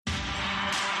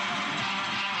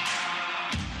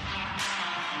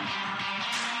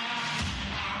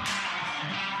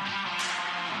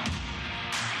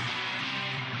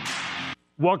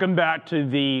Welcome back to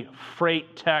the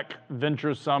Freight Tech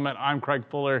Venture Summit. I'm Craig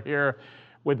Fuller here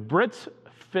with Brit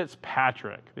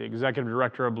Fitzpatrick, the Executive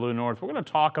Director of Blue North. We're going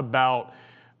to talk about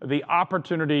the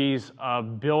opportunities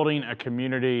of building a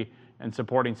community and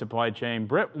supporting supply chain.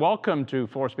 Brit, welcome to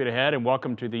Full Speed Ahead and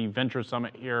welcome to the Venture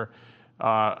Summit here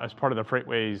as part of the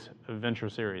Freightways Venture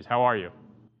Series. How are you?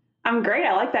 I'm great.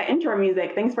 I like that intro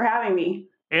music. Thanks for having me.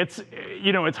 It's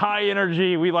high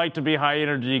energy. We like to be high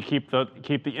energy, keep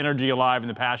the energy alive and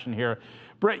the passion here.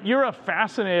 Brit, you're a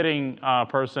fascinating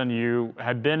person. You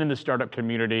have been in the startup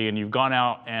community and you've gone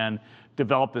out and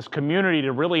developed this community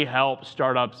to really help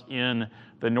startups in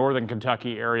the Northern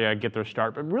Kentucky area get their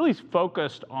start, but really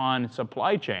focused on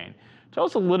supply chain. Tell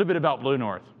us a little bit about Blue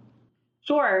North.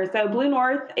 Sure. So Blue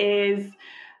North is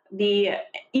the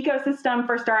ecosystem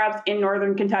for startups in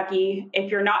Northern Kentucky.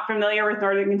 If you're not familiar with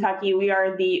Northern Kentucky,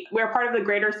 we're part of the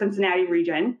greater Cincinnati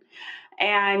region,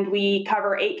 and we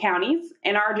cover 8 counties.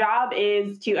 And our job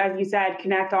is to, as you said,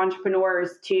 connect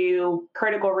entrepreneurs to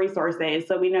critical resources.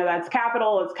 So we know that's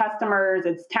capital, it's customers,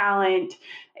 it's talent,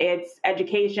 it's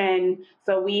education.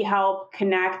 So we help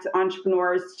connect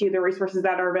entrepreneurs to the resources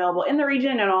that are available in the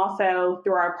region and also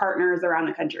through our partners around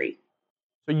the country.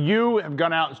 So you have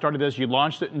gone out and started this. You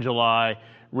launched it in July,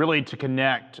 really to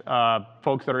connect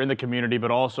folks that are in the community,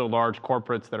 but also large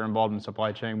corporates that are involved in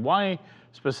supply chain. Why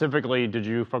specifically did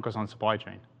you focus on supply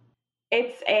chain?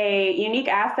 It's a unique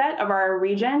asset of our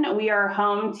region. We are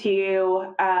home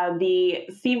to the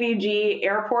CVG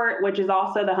airport, which is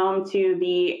also the home to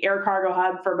the air cargo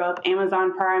hub for both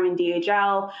Amazon Prime and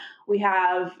DHL. We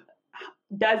have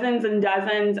dozens and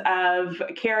dozens of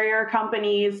carrier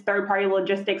companies, third-party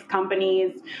logistics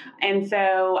companies. And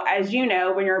so, as you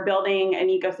know, when you're building an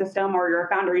ecosystem or you're a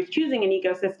founder who's choosing an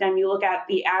ecosystem, you look at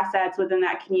the assets within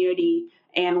that community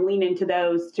and lean into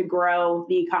those to grow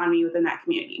the economy within that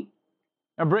community.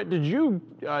 Now, Brit, did you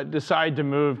decide to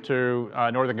move to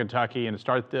Northern Kentucky and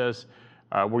start this?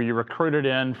 Were you recruited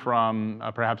in from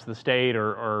perhaps the state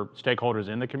or stakeholders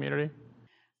in the community?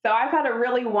 So I've had a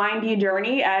really windy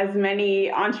journey, as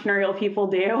many entrepreneurial people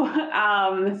do.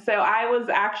 So I was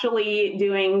actually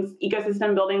doing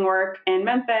ecosystem building work in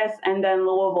Memphis and then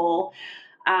Louisville,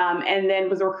 and then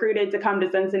was recruited to come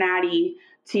to Cincinnati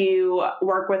to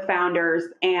work with founders,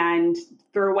 and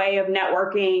through a way of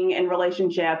networking and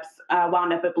relationships,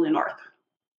 wound up at Blue North.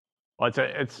 Well,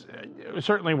 it's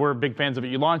certainly we're big fans of it.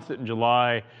 You launched it in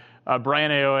July. Brian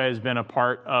Aoa has been a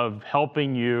part of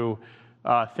helping you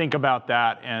think about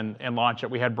that and launch it.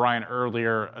 We had Brian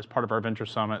earlier as part of our Venture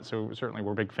Summit, so certainly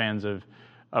we're big fans of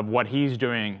what he's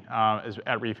doing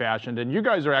at Refashioned. And you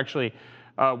guys are actually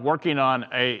working on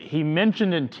he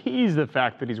mentioned and teased the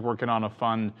fact that he's working on a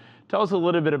fund. Tell us a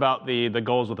little bit about the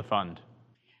goals of the fund.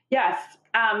 Yes.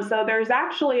 So there's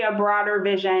actually a broader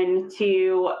vision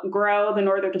to grow the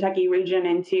Northern Kentucky region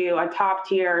into a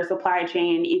top-tier supply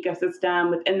chain ecosystem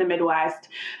within the Midwest,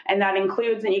 and that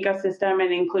includes an ecosystem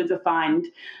and includes a fund.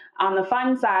 On the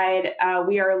fund side,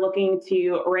 we are looking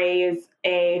to raise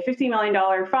a $50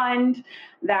 million fund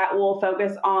that will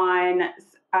focus on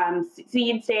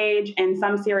seed stage and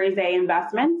some Series A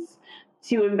investments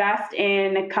to invest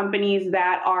in companies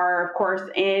that are, of course,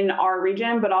 in our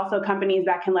region, but also companies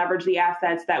that can leverage the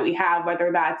assets that we have,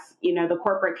 whether that's, the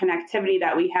corporate connectivity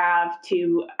that we have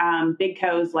to big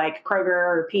cos like Kroger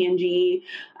or P&G,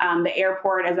 the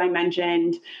airport, as I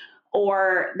mentioned,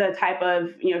 or the type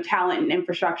of, talent and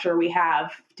infrastructure we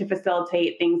have to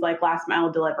facilitate things like last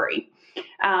mile delivery.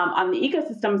 On the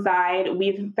ecosystem side,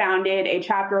 we've founded a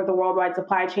chapter of the Worldwide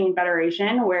Supply Chain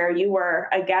Federation, where you were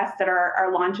a guest at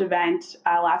our launch event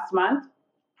last month.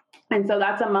 And so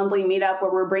that's a monthly meetup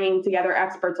where we're bringing together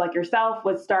experts like yourself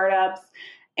with startups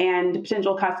and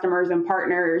potential customers and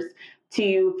partners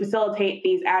to facilitate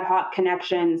these ad hoc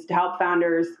connections to help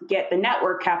founders get the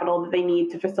network capital that they need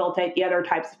to facilitate the other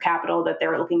types of capital that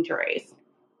they're looking to raise.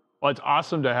 Well, it's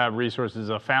awesome to have resources. As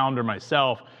a founder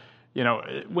myself,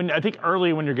 I think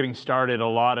early when you're getting started, a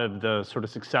lot of the sort of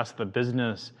success of the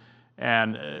business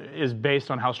is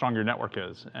based on how strong your network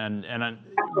is. And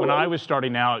when I was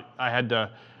starting out, I had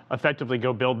to effectively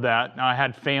go build that. Now I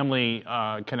had family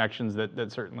connections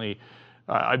that certainly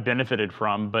I benefited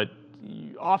from, but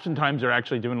oftentimes you're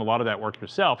actually doing a lot of that work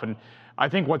yourself. And I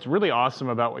think what's really awesome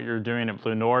about what you're doing at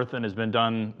Blue North and has been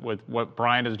done with what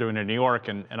Brian is doing in New York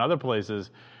and other places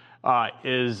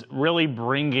is really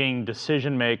bringing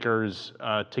decision makers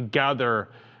together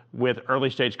with early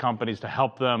stage companies to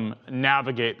help them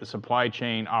navigate the supply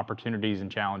chain opportunities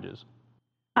and challenges.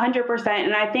 100%.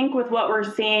 And I think with what we're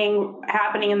seeing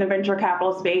happening in the venture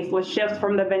capital space, with shifts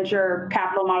from the venture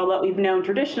capital model that we've known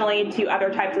traditionally to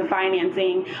other types of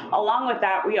financing, along with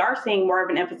that, we are seeing more of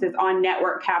an emphasis on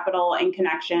network capital and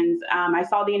connections. I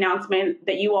saw the announcement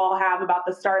that you all have about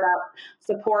the startup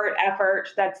support effort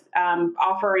that's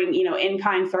offering,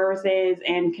 in-kind services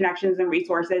and connections and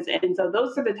resources. And so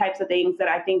those are the types of things that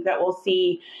I think that we'll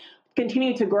see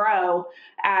continue to grow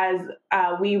as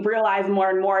we realize more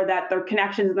and more that the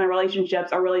connections and the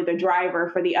relationships are really the driver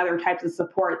for the other types of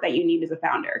support that you need as a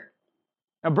founder.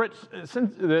 Now, Brit,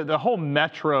 since the whole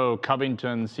Metro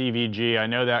Covington CVG, I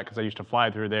know that because I used to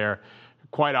fly through there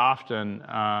quite often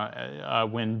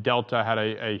when Delta had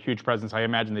a huge presence. I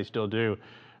imagine they still do.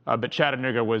 But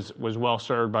Chattanooga was well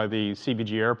served by the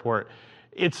CVG airport.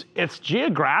 It's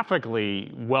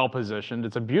geographically well positioned.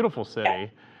 It's a beautiful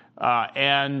city.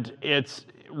 And it's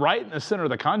right in the center of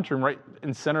the country, right in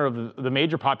the center of the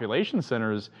major population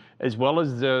centers, as well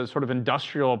as the sort of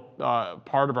industrial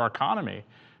part of our economy.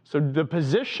 So the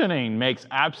positioning makes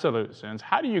absolute sense.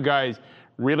 How do you guys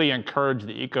really encourage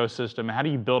the ecosystem? How do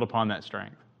you build upon that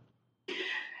strength?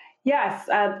 Yes,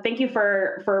 thank you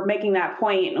for making that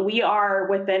point. We are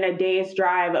within a day's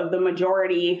drive of the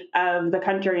majority of the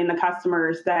country and the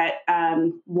customers that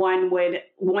one would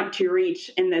want to reach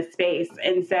in this space.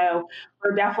 And so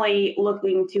we're definitely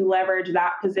looking to leverage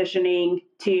that positioning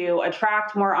to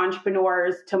attract more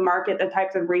entrepreneurs, to market the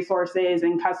types of resources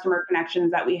and customer connections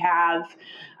that we have.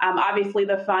 Obviously,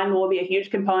 the fund will be a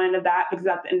huge component of that because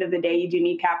at the end of the day, you do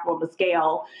need capital to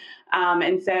scale.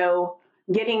 And so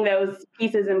getting those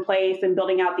pieces in place and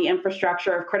building out the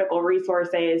infrastructure of critical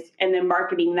resources and then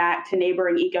marketing that to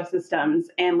neighboring ecosystems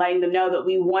and letting them know that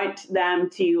we want them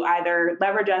to either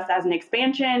leverage us as an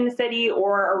expansion city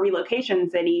or a relocation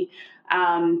city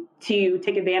to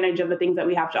take advantage of the things that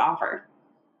we have to offer.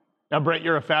 Now, Brit,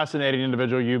 you're a fascinating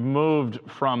individual. You've moved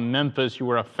from Memphis. You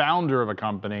were a founder of a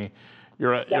company.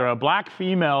 You're a Black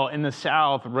female in the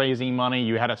South raising money.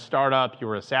 You had a startup. You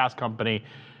were a SaaS company.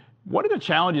 What are the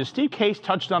challenges? Steve Case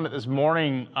touched on it this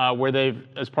morning, where they've,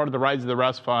 as part of the Rise of the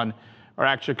Rest Fund, are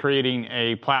actually creating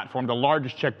a platform, the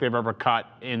largest check they've ever cut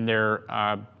in their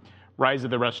Rise of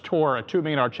the Rest tour, a $2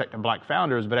 million check to Black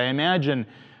founders. But I imagine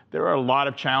there are a lot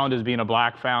of challenges being a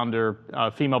Black founder,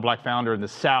 female Black founder in the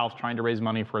South, trying to raise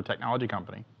money for a technology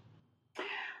company.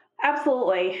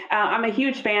 Absolutely. I'm a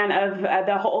huge fan of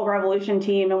the whole Revolution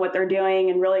team and what they're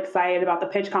doing, and really excited about the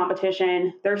pitch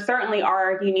competition. There certainly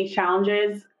are unique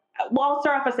challenges. Well, I'll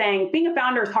start off by saying being a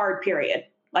founder is hard, period.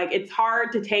 Like, it's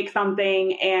hard to take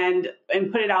something and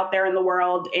put it out there in the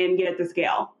world and get it to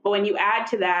scale. But when you add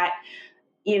to that,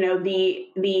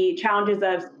 the challenges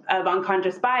of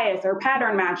unconscious bias or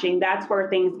pattern matching, that's where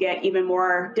things get even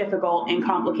more difficult and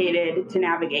complicated to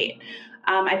navigate.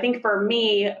 I think for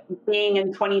me, being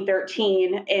in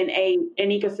 2013 in an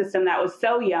ecosystem that was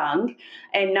so young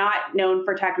and not known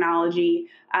for technology,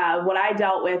 what I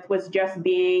dealt with was just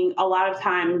being a lot of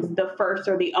times the first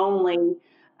or the only.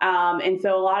 And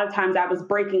so a lot of times I was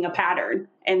breaking a pattern.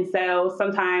 And so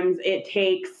sometimes it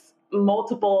takes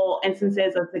multiple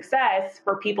instances of success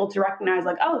for people to recognize,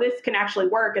 like, oh, this can actually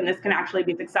work and this can actually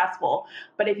be successful.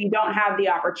 But if you don't have the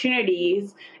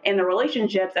opportunities and the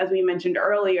relationships, as we mentioned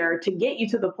earlier, to get you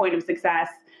to the point of success,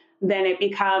 then it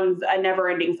becomes a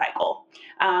never-ending cycle.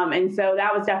 And so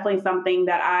that was definitely something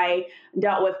that I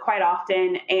dealt with quite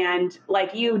often. And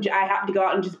like you, I happened to go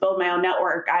out and just build my own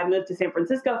network. I moved to San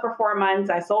Francisco for 4 months.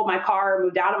 I sold my car,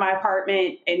 moved out of my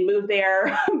apartment, and moved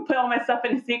there, put all my stuff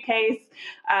in a suitcase,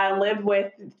 lived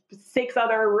with 6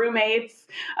 other roommates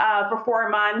for 4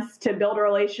 months to build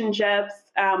relationships.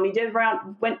 We did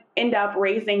end up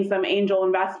raising some angel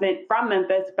investment from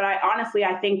Memphis, but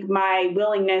I think my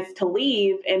willingness to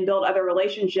leave and build other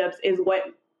relationships is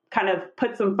what kind of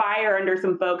put some fire under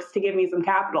some folks to give me some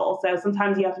capital. So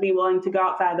sometimes you have to be willing to go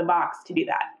outside the box to do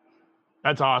that.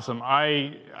 That's awesome.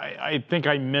 I think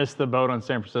I missed the boat on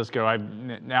San Francisco.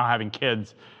 I'm now having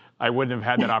kids. I wouldn't have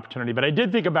had that opportunity. But I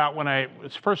did think about when I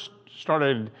first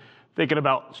started thinking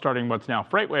about starting what's now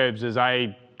FreightWaves, is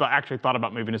I actually thought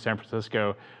about moving to San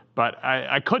Francisco, but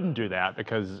I couldn't do that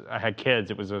because I had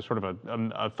kids. It was a sort of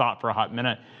a thought for a hot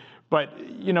minute. But,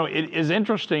 it is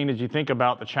interesting as you think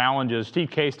about the challenges. Steve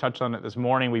Case touched on it this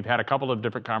morning. We've had a couple of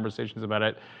different conversations about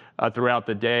it throughout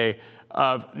the day,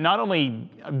 of not only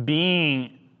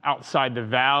being outside the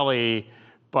valley,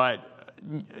 but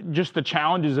just the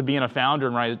challenges of being a founder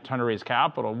and trying to raise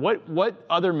capital. What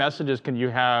other messages can you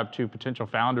have to potential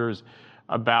founders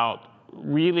about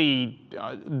really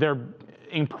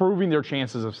improving their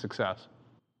chances of success?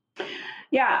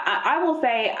 Yeah, I will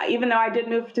say, even though I did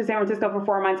move to San Francisco for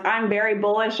 4 months, I'm very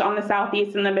bullish on the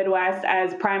Southeast and the Midwest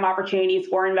as prime opportunities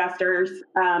for investors.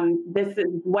 This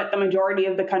is what the majority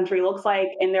of the country looks like,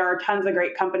 and there are tons of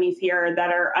great companies here that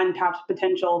are untapped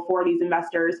potential for these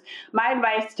investors. My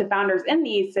advice to founders in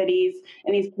these cities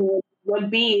and these communities would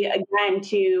be, again,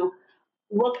 to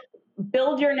look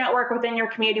build your network within your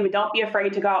community, but don't be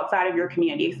afraid to go outside of your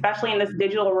community, especially in this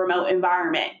digital remote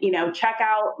environment. Check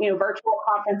out, virtual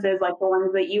conferences like the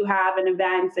ones that you have and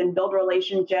events, and build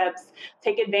relationships.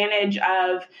 Take advantage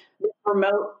of this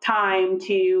remote time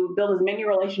to build as many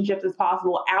relationships as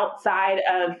possible outside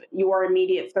of your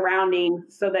immediate surroundings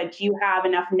so that you have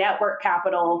enough network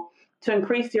capital to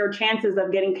increase your chances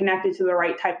of getting connected to the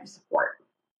right type of support.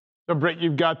 So, Brit,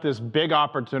 you've got this big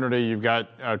opportunity. You've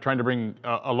got trying to bring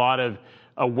a lot of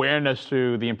awareness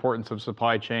to the importance of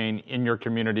supply chain in your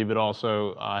community, but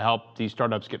also help these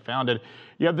startups get founded.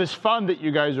 You have this fund that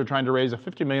you guys are trying to raise, a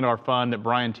 $50 million fund that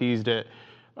Brian teased it.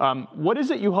 What is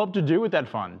it you hope to do with that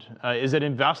fund? Is it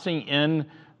investing in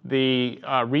the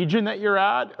region that you're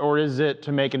at, or is it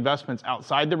to make investments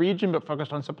outside the region but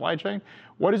focused on supply chain?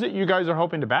 What is it you guys are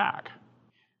hoping to back?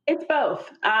 It's both.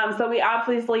 So we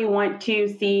obviously want to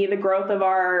see the growth of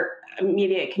our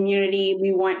immediate community.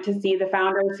 We want to see the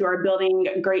founders who are building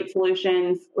great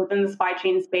solutions within the supply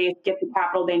chain space get the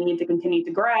capital they need to continue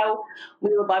to grow.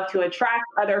 We would love to attract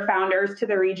other founders to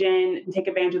the region and take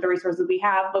advantage of the resources we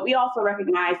have. But we also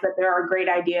recognize that there are great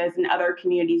ideas in other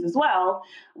communities as well,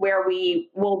 where we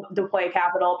will deploy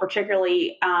capital,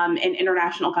 particularly in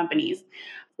international companies.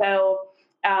 So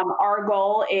our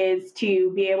goal is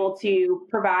to be able to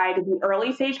provide the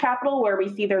early stage capital where we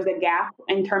see there's a gap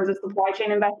in terms of supply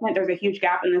chain investment. There's a huge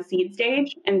gap in the seed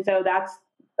stage. And so that's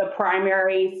the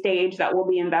primary stage that we'll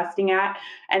be investing at.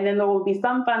 And then there will be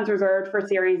some funds reserved for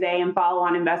Series A and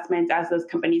follow-on investments as those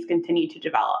companies continue to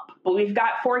develop. But we've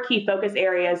got 4 key focus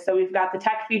areas. So we've got the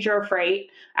tech future of freight.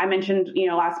 I mentioned,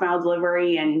 last mile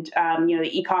delivery and, the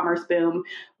e-commerce boom.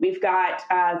 We've got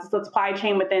the supply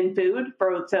chain within food,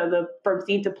 from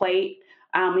seed to plate.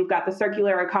 We've got the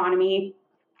circular economy,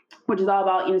 which is all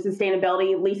about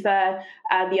sustainability. Lisa,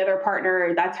 the other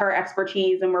partner, that's her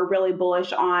expertise, and we're really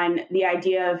bullish on the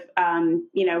idea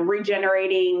of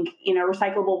regenerating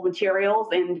recyclable materials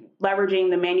and leveraging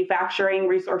the manufacturing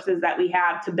resources that we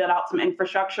have to build out some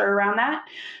infrastructure around that.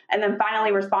 And then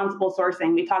finally, responsible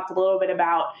sourcing. We talked a little bit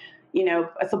about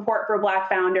a support for Black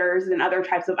founders and other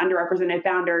types of underrepresented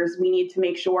founders. We need to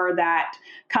make sure that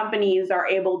companies are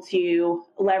able to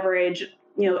leverage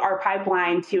our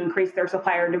pipeline to increase their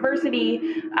supplier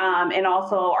diversity, and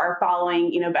also are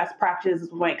following, best practices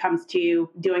when it comes to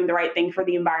doing the right thing for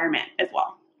the environment as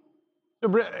well. So,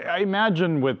 Brit, I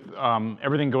imagine with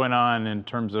everything going on in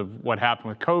terms of what happened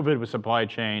with COVID, with supply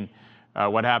chain,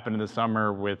 what happened in the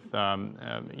summer with,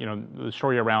 the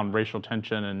story around racial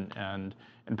tension and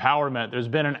empowerment, there's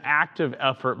been an active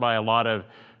effort by a lot of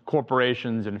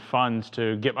corporations and funds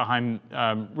to get behind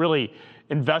really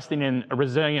investing in a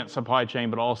resilient supply chain,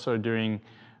 but also doing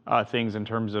things in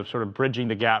terms of sort of bridging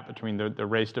the gap between the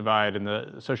race divide and the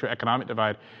socioeconomic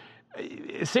divide.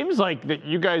 It seems like that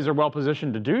you guys are well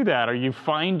positioned to do that. Are you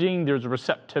finding there's a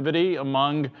receptivity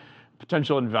among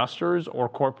potential investors or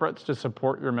corporates to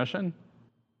support your mission?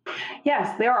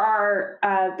 Yes, there are.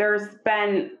 There's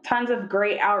been tons of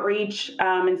great outreach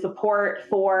and support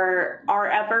for our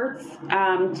efforts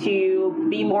to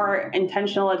be more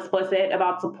intentional, explicit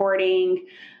about supporting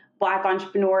Black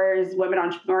entrepreneurs, women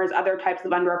entrepreneurs, other types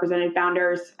of underrepresented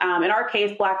founders. In our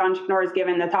case, Black entrepreneurs,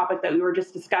 given the topic that we were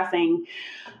just discussing.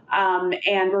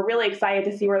 And we're really excited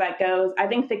to see where that goes. I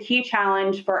think the key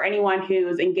challenge for anyone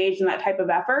who's engaged in that type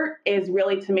of effort is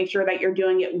really to make sure that you're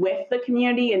doing it with the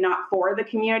community and not for the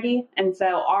community. And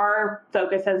so our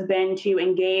focus has been to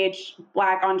engage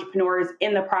Black entrepreneurs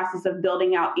in the process of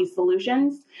building out these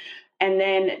solutions, and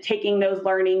then taking those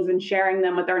learnings and sharing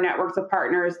them with our networks of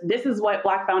partners. This is what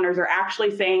Black founders are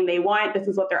actually saying they want. This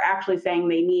is what they're actually saying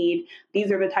they need.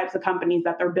 These are the types of companies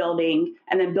that they're building,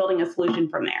 and then building a solution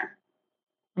from there.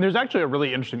 There's actually a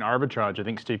really interesting arbitrage. I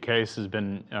think Steve Case has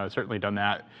been certainly done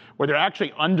that, where they're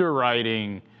actually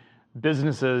underwriting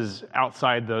businesses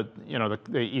outside the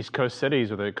East Coast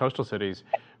cities or the coastal cities,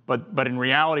 but in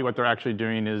reality, what they're actually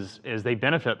doing is they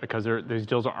benefit because these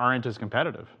deals aren't as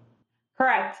competitive.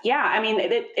 Correct. Yeah. I mean,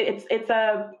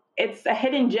 it's a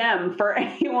hidden gem for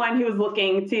anyone who's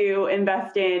looking to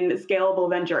invest in scalable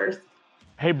ventures.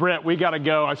 Hey, Brit, we got to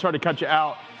go. I started to cut you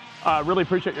out. Really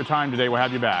appreciate your time today. We'll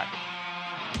have you back.